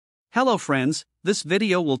Hello friends, this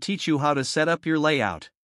video will teach you how to set up your layout.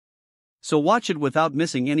 So watch it without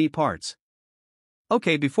missing any parts.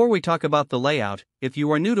 Okay, before we talk about the layout, if you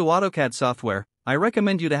are new to Autocad software, I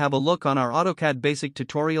recommend you to have a look on our Autocad basic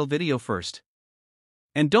tutorial video first.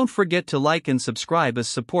 And don't forget to like and subscribe as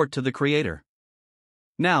support to the creator.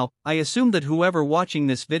 Now, I assume that whoever watching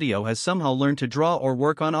this video has somehow learned to draw or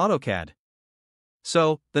work on Autocad.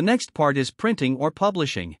 So, the next part is printing or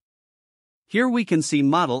publishing. Here we can see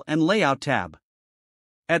Model and Layout tab.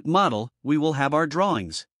 At Model, we will have our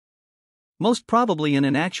drawings. Most probably in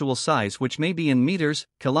an actual size which may be in meters,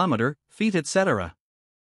 kilometer, feet etc.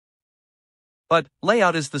 But,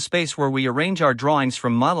 Layout is the space where we arrange our drawings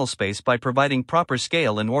from model space by providing proper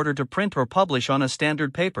scale in order to print or publish on a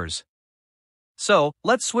standard papers. So,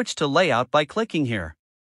 let's switch to Layout by clicking here.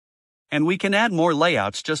 And we can add more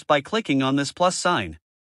layouts just by clicking on this plus sign.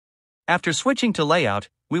 After switching to Layout,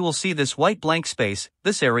 we will see this white blank space.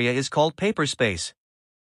 This area is called paper space.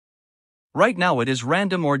 Right now it is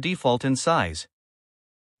random or default in size.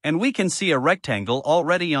 And we can see a rectangle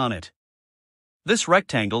already on it. This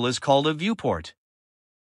rectangle is called a viewport.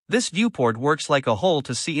 This viewport works like a hole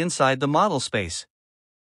to see inside the model space.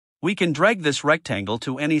 We can drag this rectangle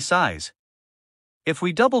to any size. If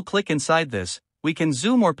we double click inside this, we can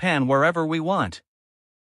zoom or pan wherever we want.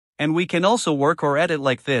 And we can also work or edit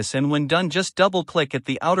like this, and when done just double click at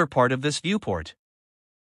the outer part of this viewport.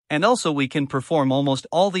 And also we can perform almost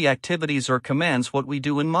all the activities or commands what we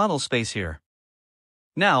do in model space here.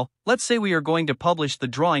 Now, let's say we are going to publish the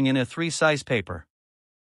drawing in a 3 size paper.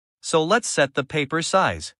 So let's set the paper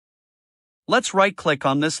size. Let's right click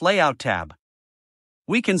on this Layout tab.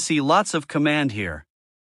 We can see lots of command here.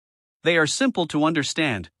 They are simple to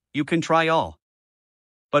understand, you can try all.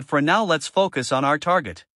 But for now let's focus on our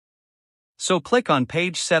target. So click on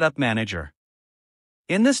Page Setup Manager.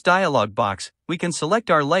 In this dialog box, we can select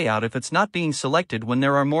our layout if it's not being selected when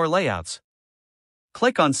there are more layouts.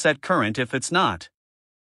 Click on Set Current if it's not.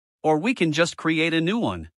 Or we can just create a new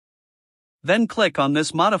one. Then click on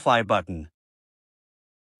this Modify button.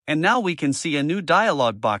 And now we can see a new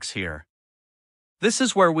dialog box here. This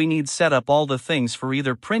is where we need set up all the things for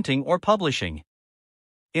either printing or publishing.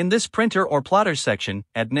 In this printer or plotter section,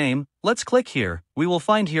 add name, let's click here. We will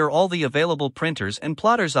find here all the available printers and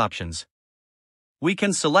plotters options. We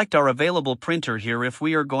can select our available printer here if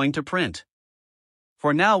we are going to print.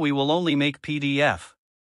 For now we will only make PDF.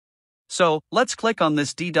 So, let's click on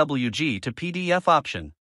this DWG to PDF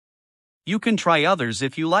option. You can try others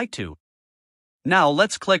if you like to. Now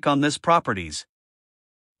let's click on this Properties.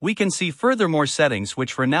 We can see furthermore settings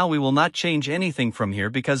which for now we will not change anything from here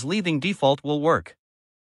because leaving default will work.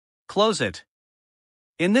 Close it.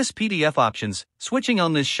 In this PDF options, switching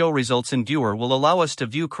on this Show Results in Viewer will allow us to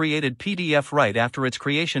view created PDF right after its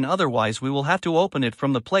creation, otherwise we will have to open it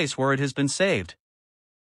from the place where it has been saved.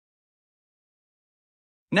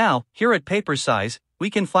 Now, here at Paper Size, we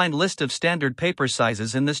can find list of standard paper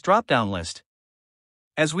sizes in this drop-down list.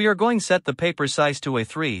 As we are going set the paper size to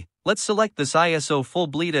A3, let's select this ISO full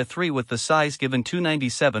bleed A3 with the size given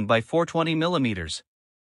 297 by 420 mm.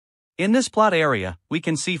 In this plot area, we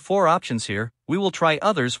can see 4 options here. We will try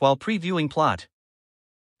others while previewing plot.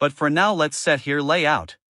 But for now let's set here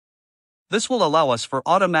Layout. This will allow us for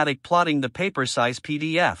automatic plotting the paper size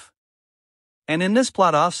PDF. And in this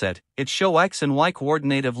plot offset, it show X and Y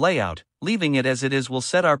coordinate of layout, leaving it as it is will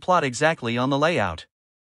set our plot exactly on the layout.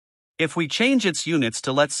 If we change its units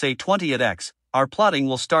to let's say 20 at X, our plotting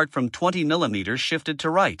will start from 20 mm shifted to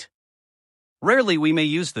right. Rarely we may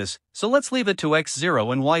use this, so let's leave it to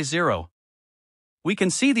X0 and Y0. We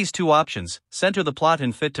can see these two options, center the plot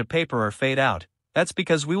and fit to paper or fade out. That's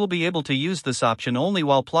because we will be able to use this option only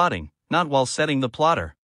while plotting, not while setting the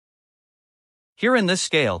plotter. Here in this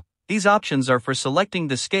scale, these options are for selecting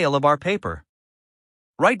the scale of our paper.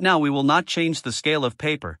 Right now we will not change the scale of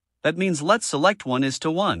paper, that means let's select 1 is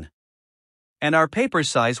to 1. And our paper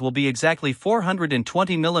size will be exactly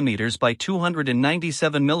 420 mm by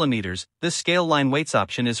 297 mm. This scale line weights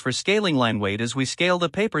option is for scaling line weight as we scale the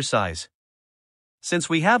paper size. Since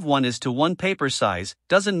we have 1 is to 1 paper size,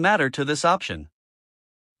 doesn't matter to this option.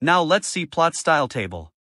 Now let's see plot style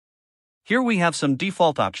table. Here we have some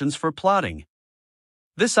default options for plotting.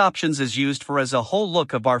 This options is used for as a whole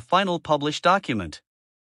look of our final published document.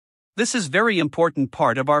 This is very important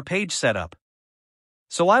part of our page setup.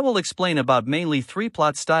 So I will explain about mainly 3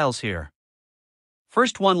 plot styles here.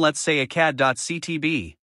 First one, let's say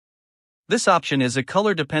Autocad.ctb. This option is a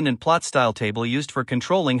color-dependent plot style table used for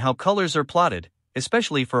controlling how colors are plotted,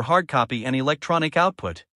 especially for hard copy and electronic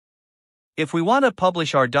output. If we want to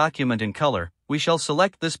publish our document in color, we shall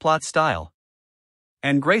select this plot style.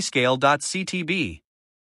 And grayscale.ctb.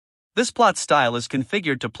 This plot style is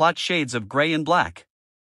configured to plot shades of gray and black.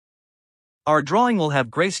 Our drawing will have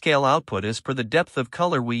grayscale output as per the depth of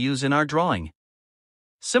color we use in our drawing.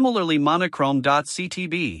 Similarly,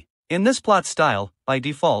 monochrome.ctb, in this plot style, by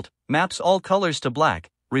default, maps all colors to black,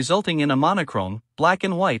 resulting in a monochrome, black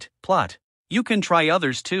and white, plot. You can try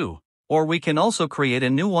others too, or we can also create a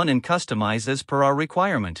new one and customize as per our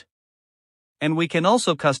requirement. And we can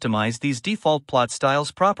also customize these default plot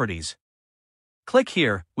styles properties. Click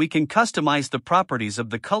here, we can customize the properties of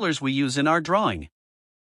the colors we use in our drawing.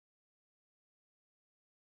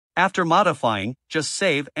 After modifying, just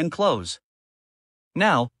save and close.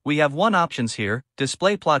 Now, we have one options here,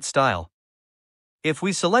 Display Plot Style. If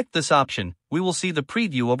we select this option, we will see the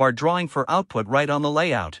preview of our drawing for output right on the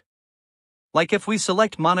layout. Like if we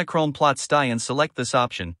select Monochrome Plot Style and select this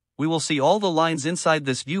option, we will see all the lines inside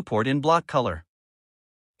this viewport in block color.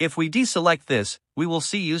 If we deselect this, we will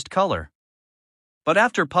see used color. But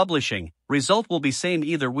after publishing, result will be same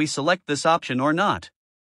either we select this option or not.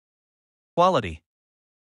 Quality.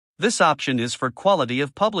 This option is for quality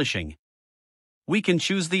of publishing. We can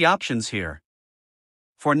choose the options here.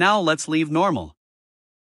 For now, let's leave normal.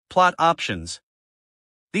 Plot options.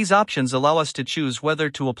 These options allow us to choose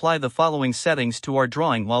whether to apply the following settings to our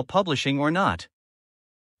drawing while publishing or not.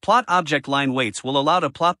 Plot object line weights will allow to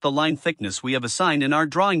plot the line thickness we have assigned in our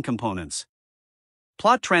drawing components.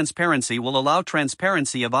 Plot transparency will allow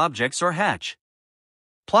transparency of objects or hatch.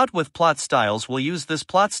 Plot with plot styles will use this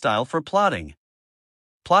plot style for plotting.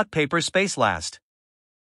 Plot paper space last.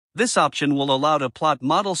 This option will allow to plot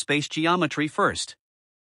model space geometry first.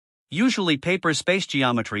 Usually paper space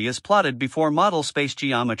geometry is plotted before model space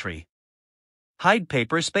geometry. Hide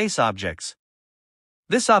paper space objects.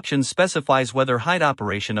 This option specifies whether hide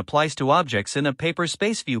operation applies to objects in a paper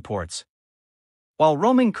space viewports. While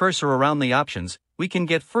roaming cursor around the options, we can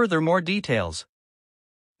get further more details.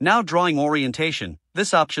 Now drawing orientation,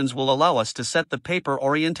 this options will allow us to set the paper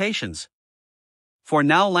orientations. For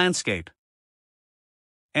now landscape.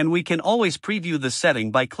 And we can always preview the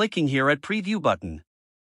setting by clicking here at preview button.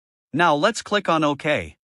 Now let's click on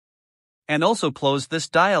OK. And also close this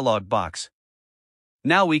dialog box.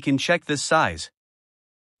 Now we can check this size.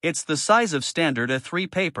 It's the size of standard A3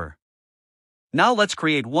 paper. Now let's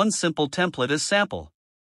create one simple template as sample.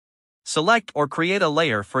 Select or create a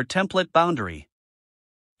layer for template boundary.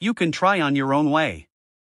 You can try on your own way.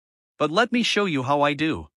 But let me show you how I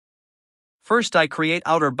do. First I create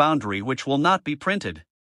outer boundary which will not be printed.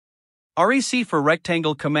 REC for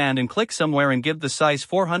rectangle command and click somewhere and give the size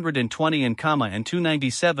 420 and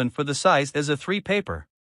 297 for the size as A3 paper.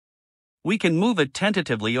 We can move it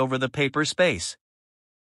tentatively over the paper space.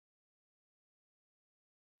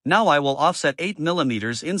 Now I will offset 8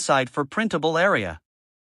 mm inside for printable area.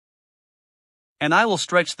 And I will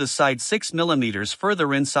stretch the side 6 mm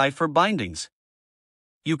further inside for bindings.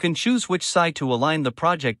 You can choose which side to align the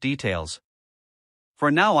project details. For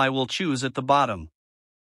now I will choose at the bottom.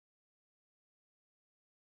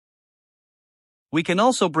 We can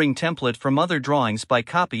also bring template from other drawings by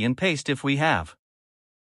copy and paste if we have.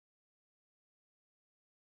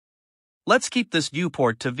 Let's keep this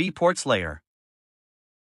viewport to viewports layer.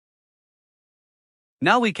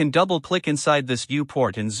 Now we can double-click inside this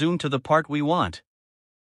viewport and zoom to the part we want.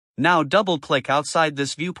 Now double-click outside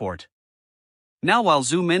this viewport. Now I'll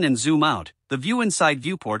zoom in and zoom out, the view inside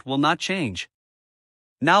viewport will not change.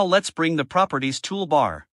 Now let's bring the Properties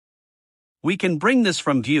toolbar. We can bring this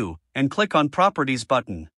from View, and click on Properties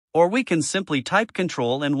button, or we can simply type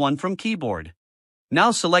Ctrl and 1 from keyboard. Now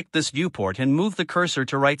select this viewport and move the cursor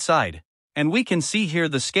to right side, and we can see here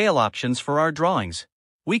the scale options for our drawings.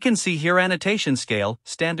 We can see here annotation scale,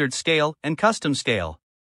 standard scale, and custom scale.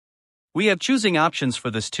 We have choosing options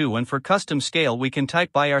for this too, and for custom scale we can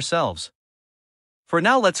type by ourselves. For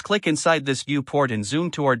now let's click inside this viewport and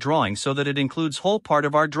zoom to our drawing so that it includes whole part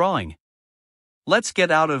of our drawing. Let's get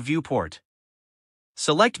out of viewport.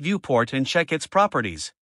 Select viewport and check its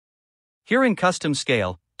properties. Here in custom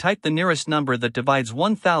scale, type the nearest number that divides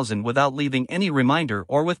 1000 without leaving any reminder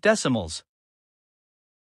or with decimals.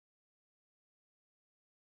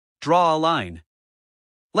 Draw a line.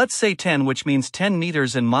 Let's say 10, which means 10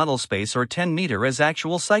 meters in model space or 10 meter as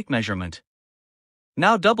actual site measurement.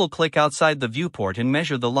 Now double-click outside the viewport and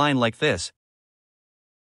measure the line like this.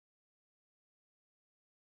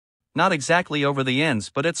 Not exactly over the ends,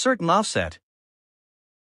 but at certain offset.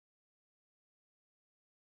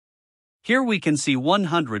 Here we can see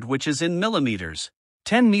 100, which is in millimeters.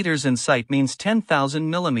 10 meters in site means 10,000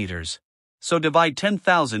 millimeters. So divide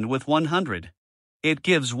 10,000 with 100. It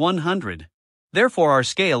gives 100. Therefore our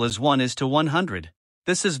scale is 1:100.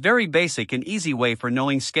 This is very basic and easy way for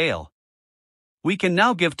knowing scale. We can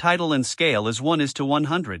now give title and scale as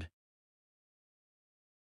 1:100.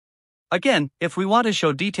 Again, if we want to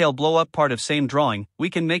show detail blow up part of same drawing, we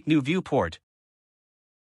can make new viewport.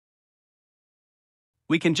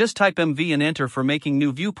 We can just type MV and enter for making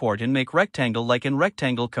new viewport and make rectangle like in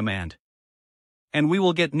rectangle command. And we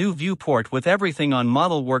will get new viewport with everything on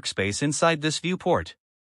model workspace inside this viewport.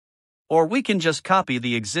 Or we can just copy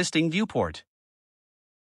the existing viewport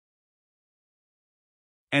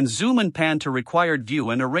and zoom and pan to required view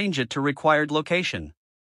and arrange it to required location.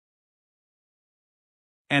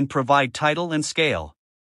 And provide title and scale.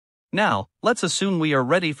 Now, let's assume we are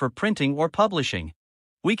ready for printing or publishing.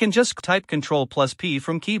 We can just type Ctrl+P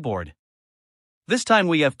from keyboard. This time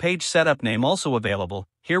we have page setup name also available.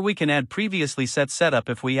 Here we can add previously set setup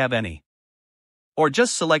if we have any. Or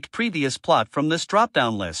just select previous plot from this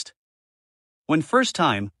drop-down list. When first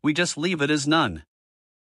time, we just leave it as none.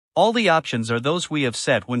 All the options are those we have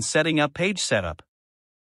set when setting up page setup.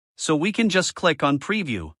 So we can just click on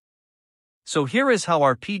preview. So here is how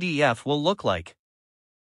our PDF will look like.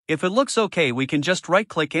 If it looks okay, we can just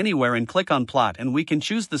right-click anywhere and click on plot, and we can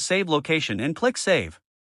choose the save location and click save.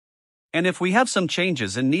 And if we have some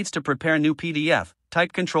changes and needs to prepare new PDF,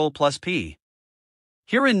 type Ctrl+P.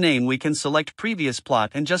 Here in name we can select previous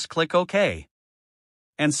plot and just click OK.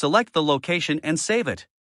 And select the location and save it.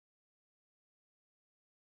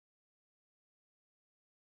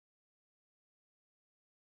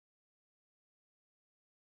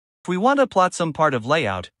 If we want to plot some part of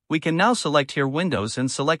layout, we can now select here Windows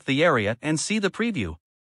and select the area and see the preview.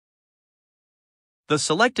 The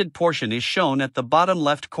selected portion is shown at the bottom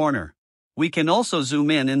left corner. We can also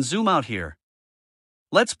zoom in and zoom out here.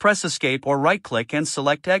 Let's press Escape or right-click and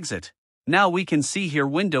select Exit. Now we can see here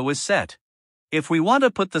window is set. If we want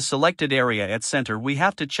to put the selected area at center, we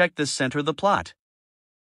have to check this center the plot.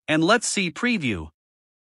 And let's see preview.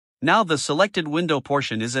 Now the selected window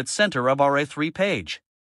portion is at center of our A3 page.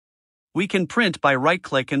 We can print by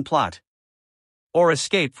right-click and plot. Or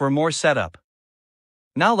escape for more setup.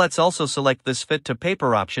 Now let's also select this fit to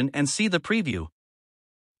paper option and see the preview.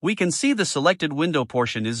 We can see the selected window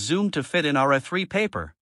portion is zoomed to fit in our A3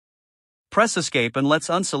 paper. Press escape and let's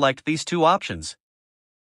unselect these two options.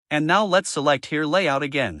 And now let's select here layout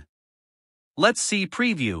again. Let's see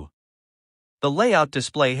preview. The layout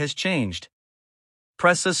display has changed.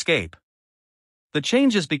 Press escape. The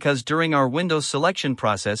change is because during our Windows selection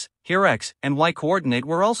process, here X and Y coordinate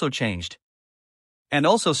were also changed. And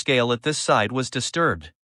also scale at this side was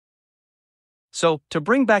disturbed. So, to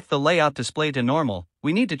bring back the layout display to normal,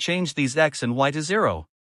 we need to change these X and Y to 0.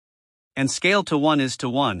 And scale to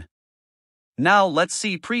 1:1. Now let's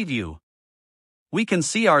see preview. We can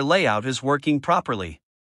see our layout is working properly.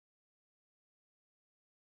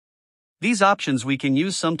 These options we can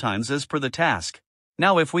use sometimes as per the task.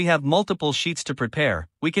 Now if we have multiple sheets to prepare,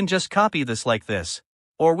 we can just copy this like this.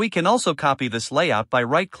 Or we can also copy this layout by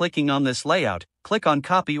right-clicking on this layout, click on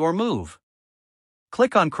Copy or Move.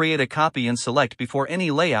 Click on Create a Copy and select before any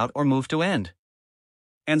layout or move to end.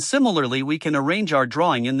 And similarly we can arrange our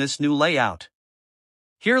drawing in this new layout.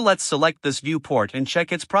 Here let's select this viewport and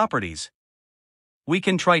check its properties. We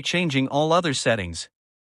can try changing all other settings.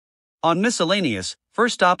 On Miscellaneous,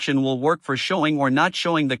 first option will work for showing or not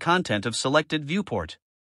showing the content of selected viewport.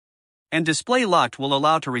 And Display Locked will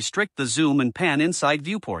allow to restrict the zoom and pan inside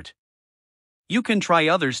viewport. You can try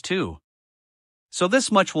others too. So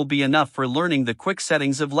this much will be enough for learning the quick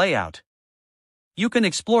settings of layout. You can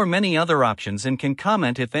explore many other options and can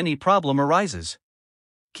comment if any problem arises.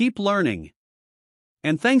 Keep learning.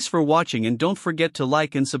 And thanks for watching, and don't forget to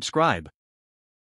like and subscribe.